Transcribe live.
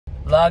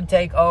vlog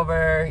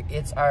takeover.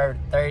 It's our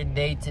third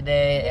day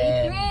today,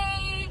 and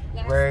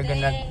we're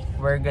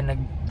gonna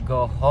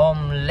go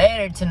home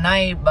later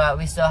tonight,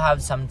 but we still have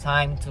some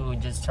time to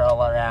just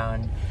stroll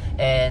around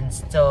and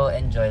still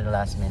enjoy the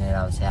last minute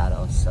of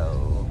Seattle.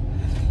 So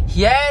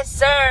yes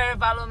sir,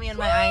 follow me on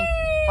my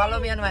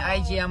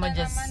IG. I'm gonna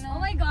just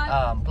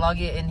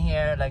plug it in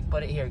here, like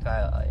put it here,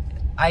 Kyla.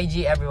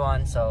 IG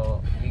everyone,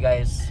 so you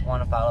guys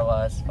want to follow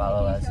us.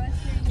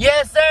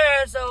 Yes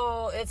sir.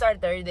 So it's our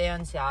third day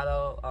on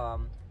Seattle.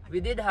 We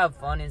did have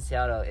fun in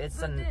Seattle.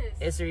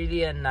 It's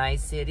really a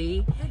nice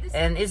city,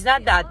 and it's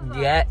not that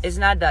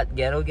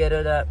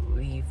ghetto that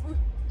we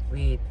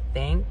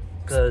think,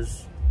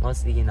 because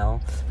mostly, you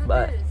know,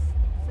 but so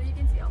you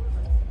can see all of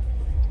us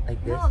like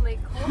this. No, like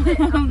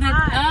hold it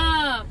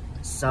up.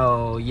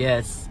 So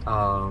yes,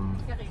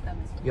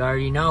 you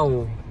already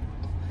know.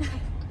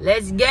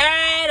 Let's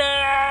get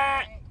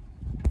it!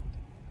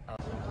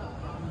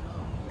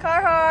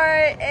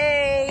 Carhartt,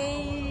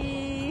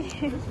 ay!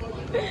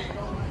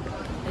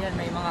 Ayan,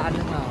 may mga ano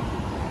na.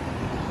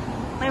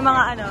 May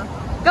mga ano.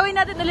 Gawin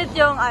natin ulit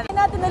yung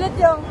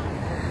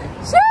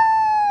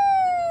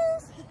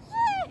Sheesh!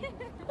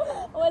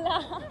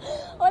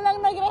 Walang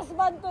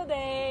nag-respond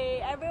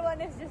today. Everyone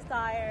is just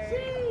tired.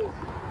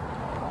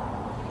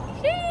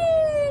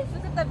 Sheesh!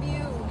 Look at the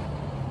view.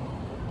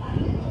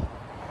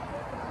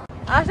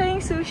 Asa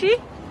yung sushi?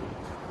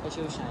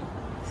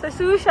 Sa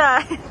sushi.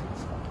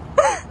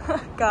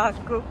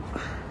 Kaku.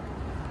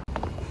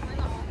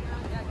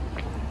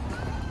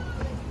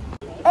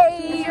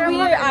 Hey, we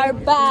are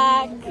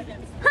back.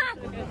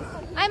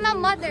 I'm a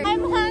mother.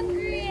 I'm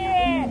hungry.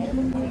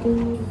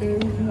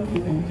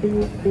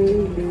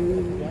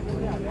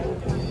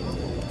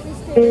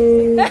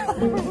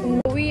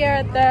 We are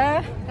at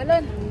the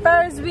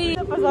Ferris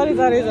wheel. Sorry.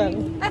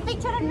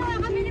 Picturean mo nga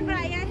kami ni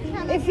Bryan.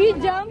 If you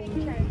jump,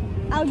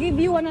 I'll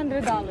give you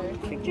 $100.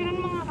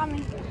 Picturean mo nga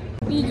kami.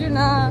 Video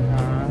na.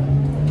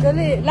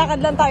 Dali,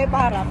 lakad lang tayo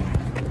paharap. Po.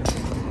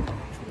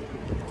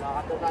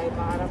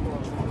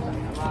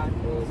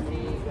 1, 2,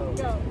 3,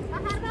 go.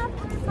 Paharap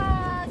or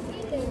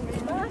pag-gilid?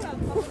 Paharap.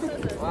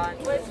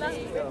 1, 2,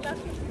 3, go.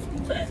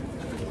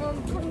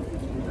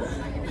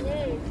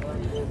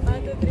 1,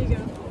 2, 3, go.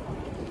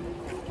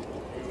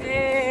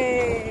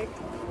 Hey!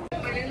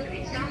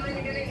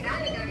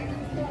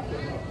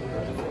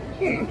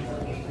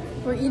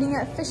 We're eating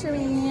at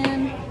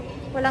Fisherman.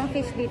 Walang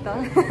fish dito.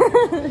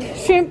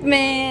 Shrimp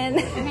man.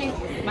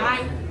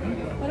 Bye.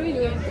 What are we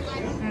doing?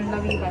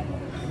 Labiban.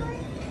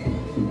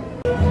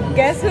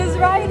 Guess who's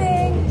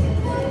riding?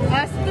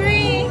 Us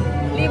 3.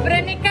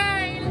 Libre ni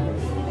Kyle.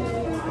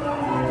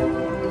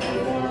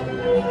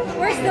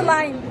 Where's the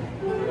line?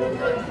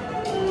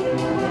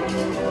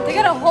 They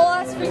got a whole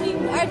ass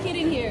freaking arcade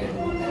in here.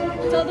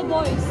 Tell the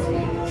boys.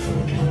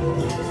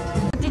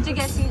 Did you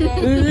get seated?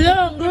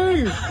 Yeah,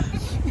 girl!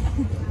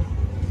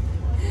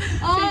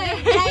 Oy,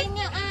 try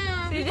nga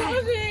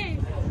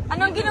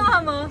Anong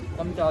ginawa mo?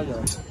 Kamchalo.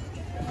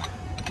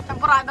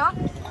 Champurado?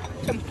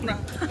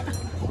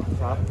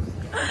 Chop.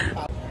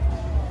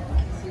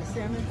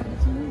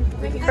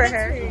 For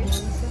her.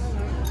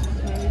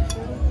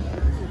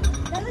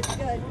 That looks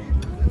good.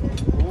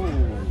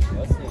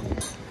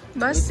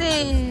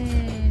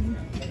 Bussin'.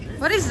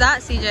 What is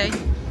that, CJ?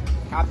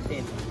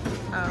 Captain.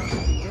 Oh.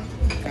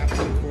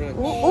 Captain Fruit.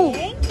 Ooh.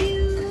 Thank you.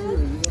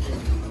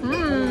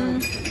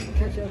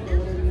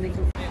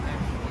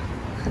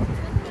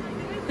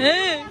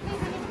 Hey.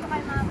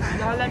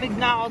 Nakalamig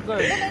na ako,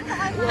 girl.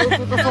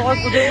 Tutusokot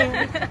ko din.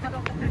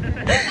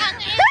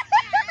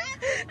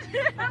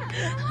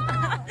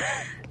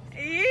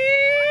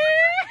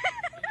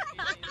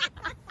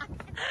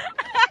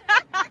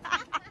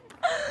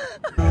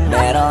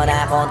 Meron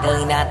akong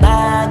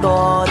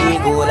tinatago, di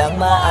ko lang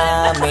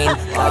maamin.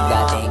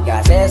 Pagdating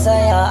kasi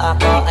sa'yo,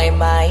 ako ay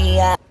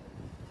mahiya.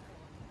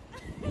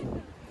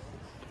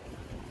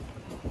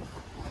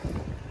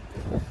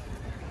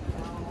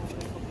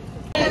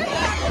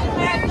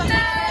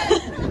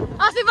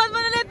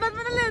 Ba't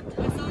mo nalit?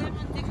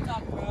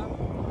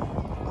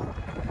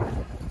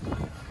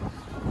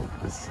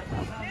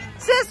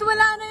 Sis,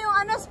 wala na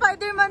yung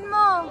Spider-Man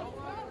mo.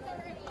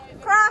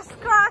 Cross.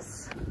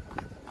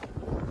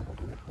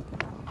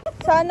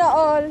 Sana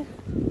all.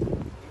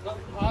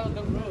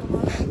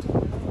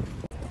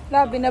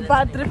 Labi na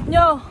bad trip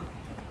nyo.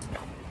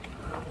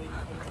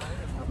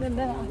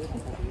 Ganda na.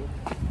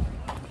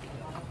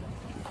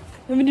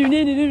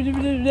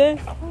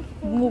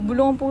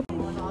 Bumubulong ang puto.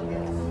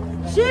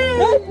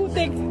 Sheesh! Ay,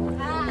 putik!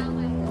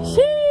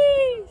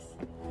 Sheesh!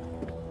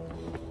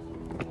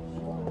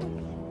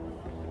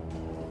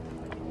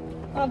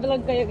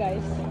 Vlog kayo,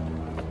 guys.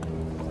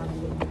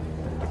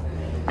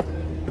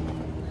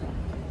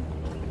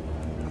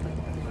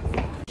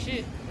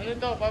 Shit, ano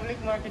to?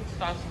 Public market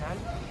stocks, man?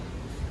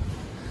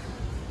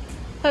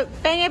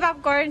 Penny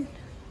popcorn.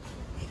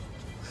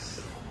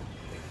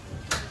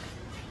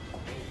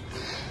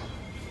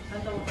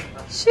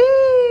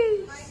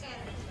 Sheesh!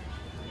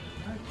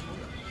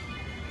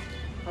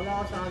 Kala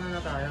ko sa ano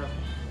na tayo?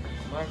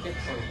 Market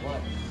for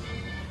what?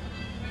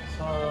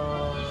 So...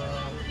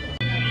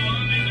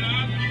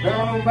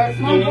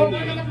 Mambo,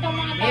 ganun po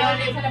mga We tao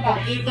only sa labas.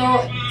 poquito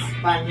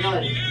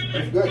Spanish.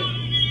 That's good.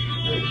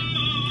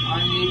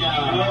 Only the...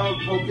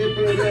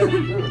 Poquito is a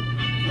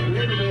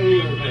little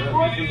bit.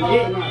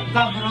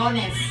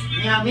 Cabrones.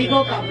 Mi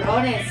amigo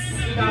cabrones.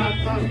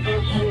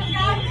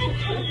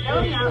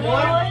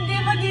 Hindi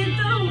ba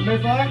dito?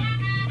 Number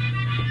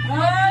 4?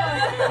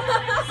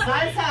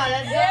 Salsa,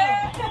 let's go!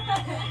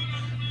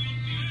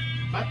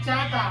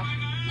 Bachata!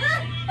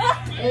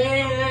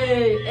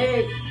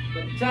 Hey!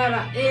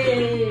 Bachata,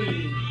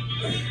 hey!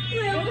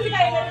 Mucho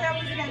Kyla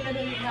doon.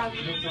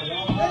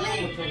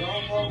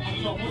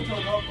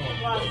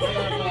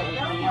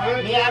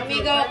 Mi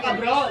amigo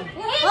cabron.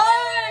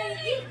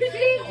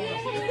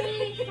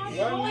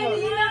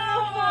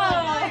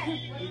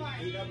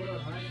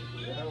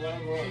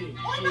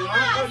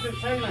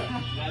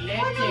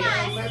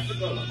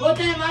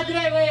 Puta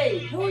madre,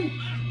 güey.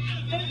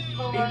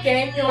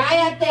 Pequeño.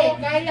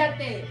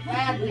 Cállate.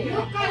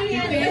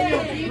 Pequeño,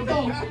 Quito.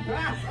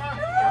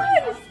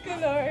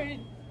 Lord.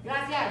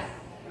 Gracias.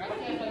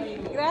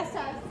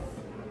 Gracias.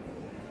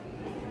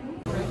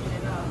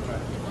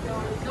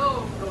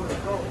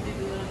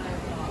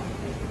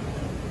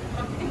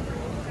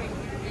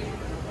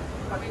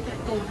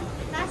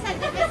 Nasa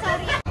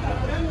Divisoria.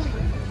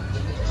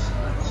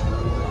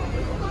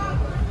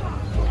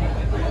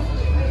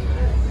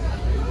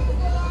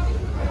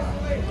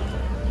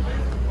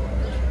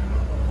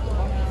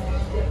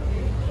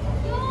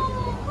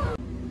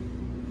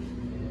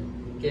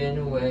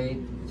 Can't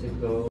wait to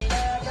go.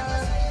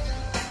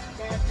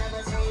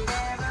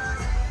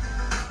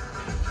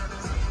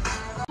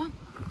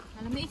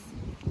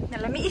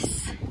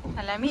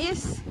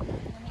 Nalamis.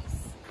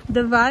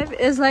 The vibe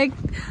is like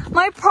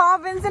my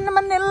province in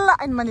Manila.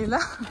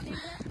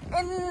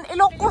 In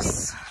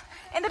Ilocos.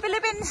 In the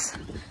Philippines.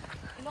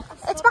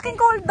 It's fucking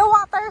cold, the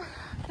water.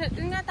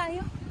 Doon nga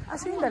tayo.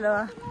 Asa yung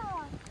dalawa?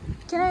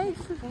 Can I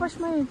wash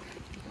my...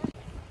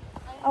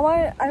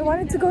 I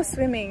wanted to go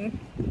swimming.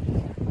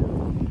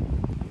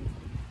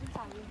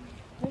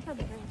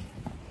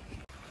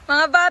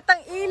 Mga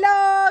batang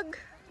ilog!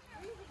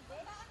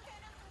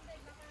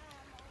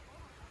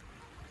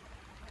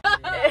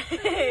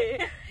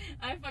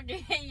 Ay,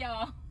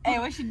 pag-iyo. Hey,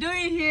 what's she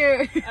doing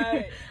here?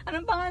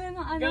 Anong pangalan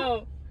ng ano?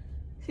 Go.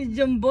 Si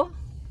Jumbo?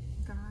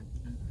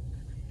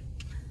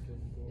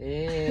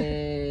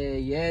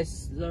 Hey,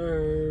 yes,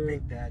 sir.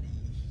 Big Daddy.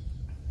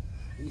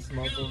 He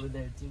smoked over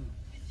there too.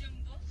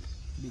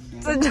 Big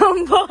Daddy. Sa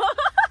Jumbo?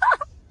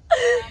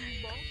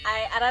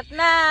 Ay, arat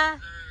na.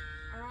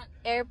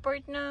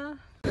 Airport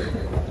na.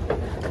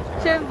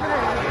 Siyempre.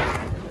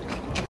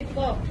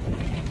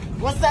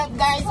 What's up,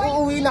 guys?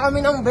 Uuwi na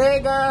kami ng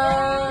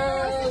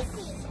Vegas!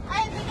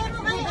 Ay, bigyan mo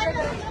kayo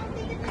ano.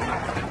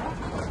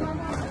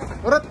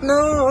 Urot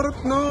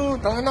no!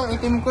 Tangin ang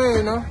itim ko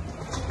eh, no?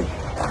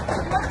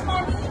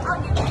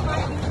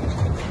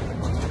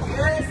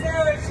 Yes,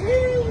 sir!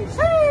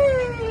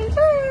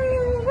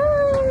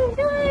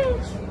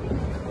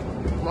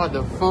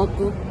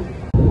 Motherfucker.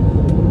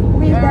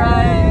 We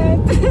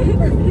back!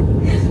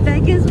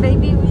 Vegas,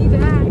 baby, we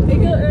back!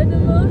 Ikaw, ano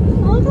mo?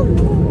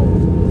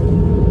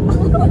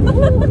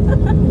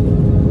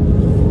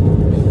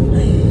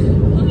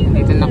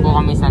 Dito na po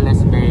kami sa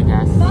Las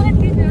Vegas. Bakit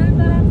ganyan?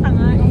 Parang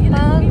tanga.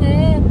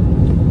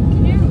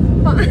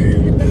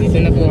 Bakit? Dito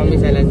na po kami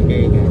sa Las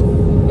Vegas.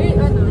 Eh,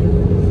 ano?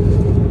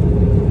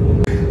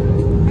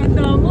 Ang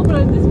tama mo,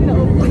 Francis,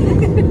 pinaupo.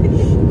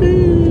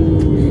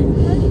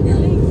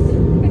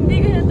 Hindi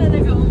ka na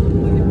talaga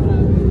umupo ni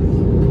Francis.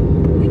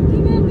 Hindi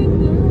nga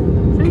ganda.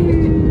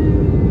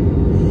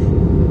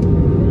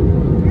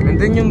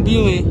 Nandun yung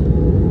view eh.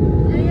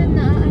 Ayan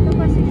na, ano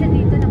kasi siya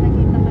dito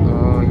nakikita kayo.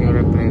 Oh, yung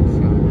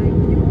reflection.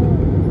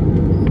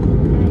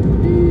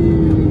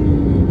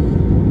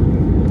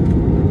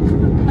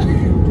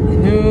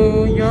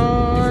 New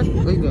York!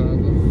 Uy,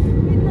 gago.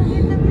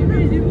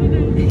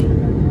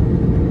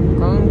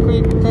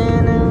 Concrete ka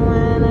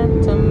naman at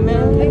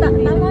tamil.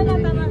 Tama na.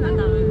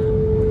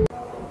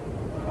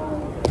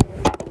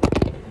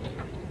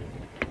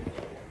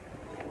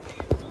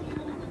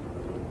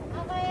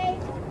 Okay.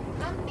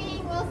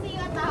 Amping, we'll see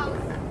you at the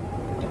house.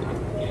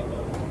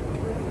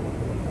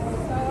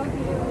 So,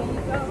 here we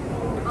go.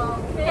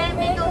 Okay. Can't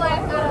make a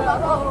life out of a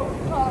hoe.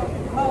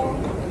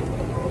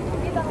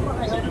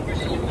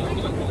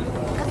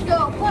 Let's go.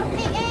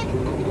 48.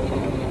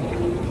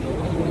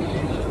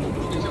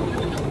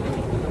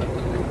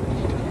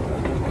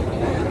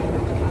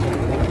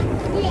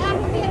 We are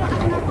here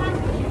at the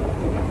party.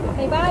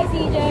 Say bye,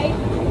 CJ.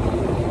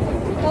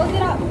 Close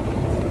it up.